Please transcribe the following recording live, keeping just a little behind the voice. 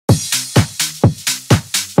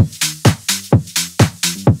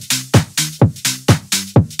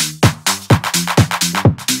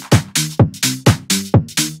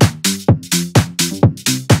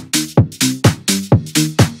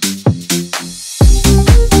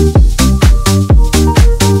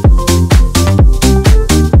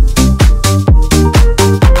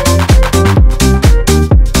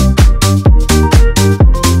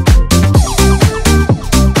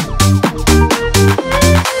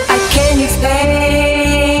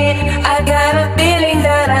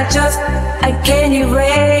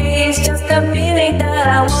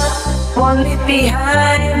leave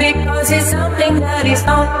behind, because it's something that is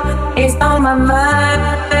on my mind.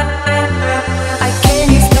 I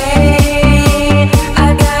can't explain,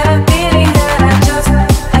 I got a feeling that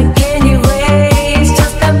I can't erase,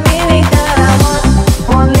 just a feeling that I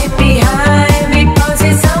won't leave behind, because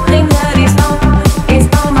it's something that is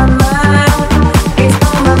on my mind, it's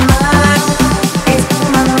on my mind, it's on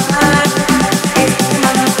my mind, it's on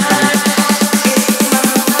my mind,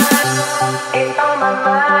 it's on my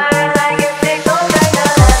mind, like if they go like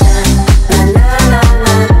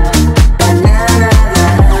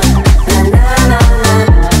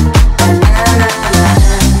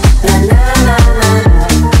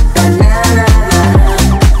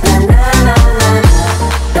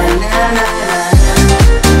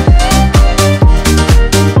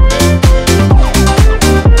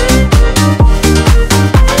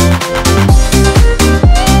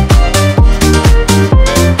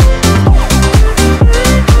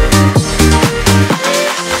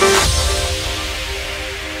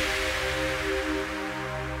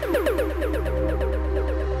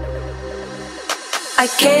I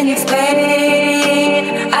can't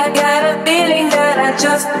explain, I got a feeling that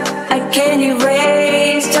I can't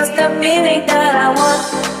erase, just a feeling that I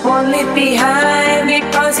won't leave behind,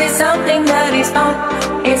 because it's something that is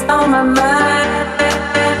on my mind.